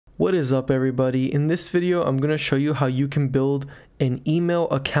What is up, everybody? In this video, I'm going to show you how you can build an email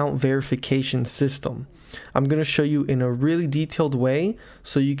account verification system. I'm going to show you in a really detailed way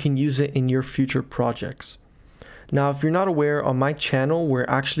so you can use it in your future projects. Now, if you're not aware, on my channel, we're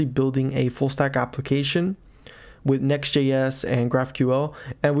actually building a full stack application with NextJS and GraphQL,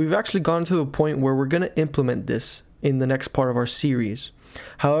 and we've actually gotten to the point where we're going to implement this in the next part of our series.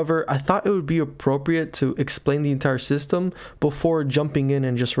 However, I thought it would be appropriate to explain the entire system before jumping in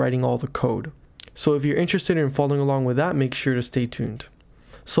and just writing all the code. So if you're interested in following along with that, make sure to stay tuned.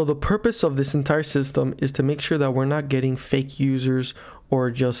 So the purpose of this entire system is to make sure that we're not getting fake users or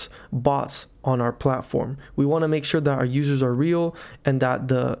just bots on our platform. We want to make sure that our users are real and that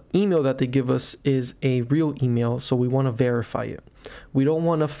the email that they give us is a real email, so we want to verify it. We don't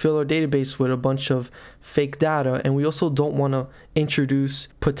want to fill our database with a bunch of fake data, and we also don't want to introduce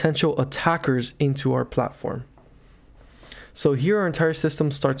potential attackers into our platform. So here our entire system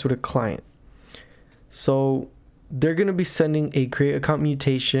starts with a client. So they're going to be sending a create account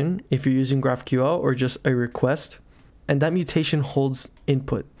mutation if you're using GraphQL, or just a request, and that mutation holds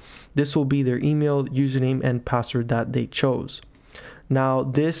input. This will be their email, username, and password that they chose. Now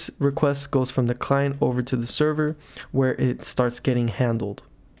this request goes from the client over to the server where it starts getting handled.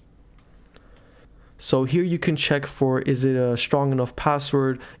 So here you can check for, is it a strong enough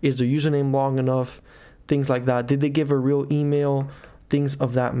password? Is the username long enough? Things like that. Did they give a real email? Things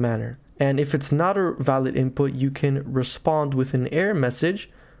of that manner. And if it's not a valid input, you can respond with an error message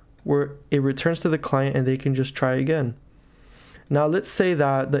where it returns to the client and they can just try again. Now let's say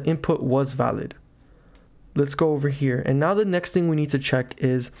that the input was valid. Let's go over here, and now the next thing we need to check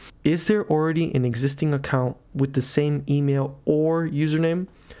is there already an existing account with the same email or username?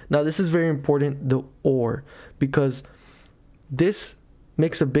 Now this is very important, the or, because this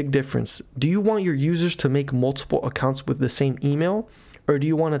makes a big difference. Do you want your users to make multiple accounts with the same email, or do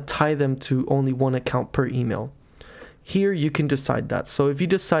you want to tie them to only one account per email? Here you can decide that. So if you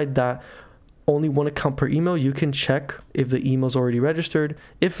decide that only one account per email, you can check if the email is already registered.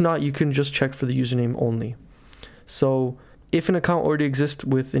 If not, you can just check for the username only. So if an account already exists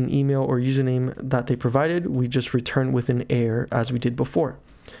with an email or username that they provided, we just return with an error as we did before.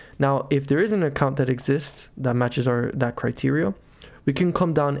 Now, if there is an account that exists that matches that criteria, we can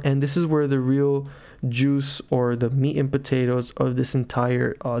come down, and this is where the real juice or the meat and potatoes of this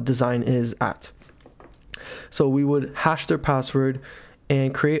entire design is at. So we would hash their password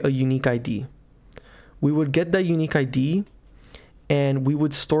and create a unique ID. We would get that unique ID and we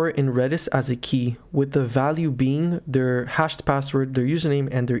would store it in Redis as a key, with the value being their hashed password, their username,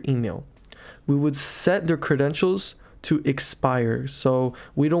 and their email. We would set their credentials to expire. So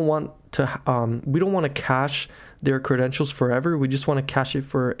we don't want to cache their credentials forever. We just want to cache it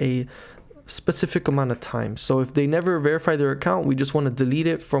for a specific amount of time. So if they never verify their account, we just want to delete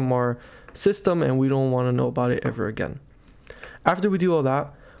it from our system and we don't want to know about it ever again. After we do all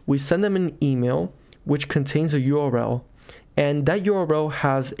that, we send them an email which contains a URL, and that URL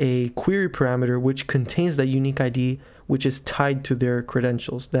has a query parameter which contains that unique ID which is tied to their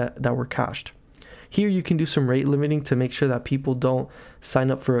credentials that were cached. Here you can do some rate limiting to make sure that people don't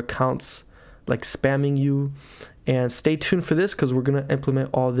sign up for accounts like spamming you, and stay tuned for this because we're going to implement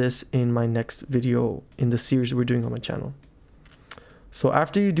all this in my next video in the series we're doing on my channel. So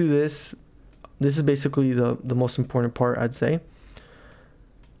after you do this, this is basically the most important part, I'd say.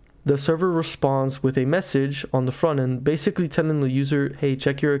 The server responds with a message on the front end, basically telling the user, hey,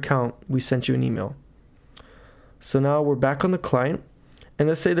 check your account, we sent you an email. So now we're back on the client, and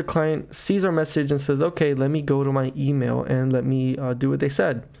let's say the client sees our message and says, okay, let me go to my email and let me do what they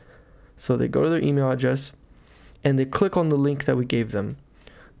said. So they go to their email address and they click on the link that we gave them.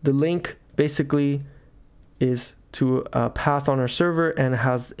 The link basically is to a path on our server and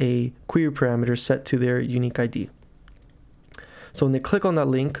has a query parameter set to their unique ID. So when they click on that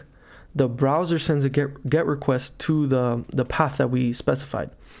link, the browser sends a get request to the path that we specified.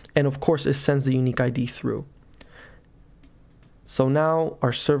 And of course, it sends the unique ID through. So now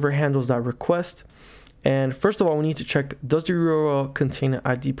our server handles that request. And first of all, we need to check, does the URL contain an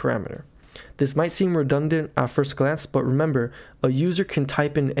ID parameter? This might seem redundant at first glance, but remember, a user can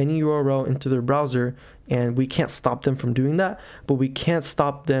type in any URL into their browser and we can't stop them from doing that, but we can't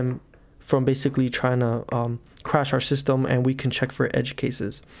stop them from basically trying to crash our system, and we can check for edge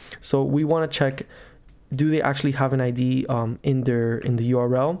cases. So we want to check, do they actually have an ID in the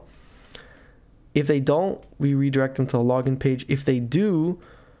URL? If they don't, we redirect them to the login page. If they do,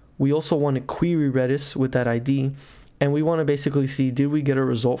 we also want to query Redis with that ID, and we want to basically see, did we get a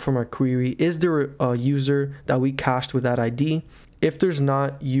result from our query? Is there a user that we cached with that ID? If there's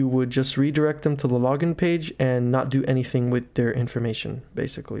not, you would just redirect them to the login page and not do anything with their information,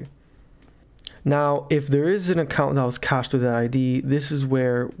 basically. Now, if there is an account that was cached with that ID, this is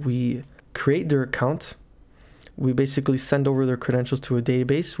where we create their account. We basically send over their credentials to a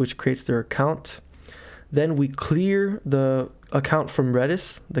database, which creates their account. Then we clear the account from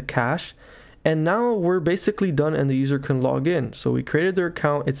Redis, the cache, and now we're basically done and the user can log in. So we created their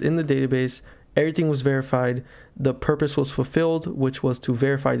account, it's in the database, everything was verified, the purpose was fulfilled, which was to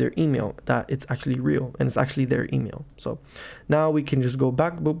verify their email, that it's actually real and it's actually their email. So now we can just go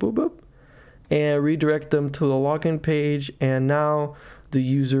back, boop, boop, boop, and redirect them to the login page, and now the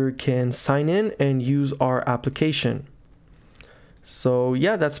user can sign in and use our application. So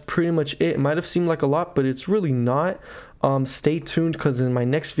yeah, that's pretty much it. It might have seemed like a lot, but it's really not. Stay tuned, because in my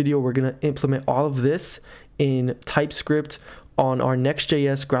next video we're going to implement all of this in TypeScript on our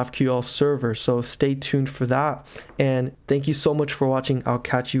NextJS GraphQL server. So stay tuned for that, and thank you so much for watching. I'll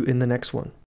catch you in the next one.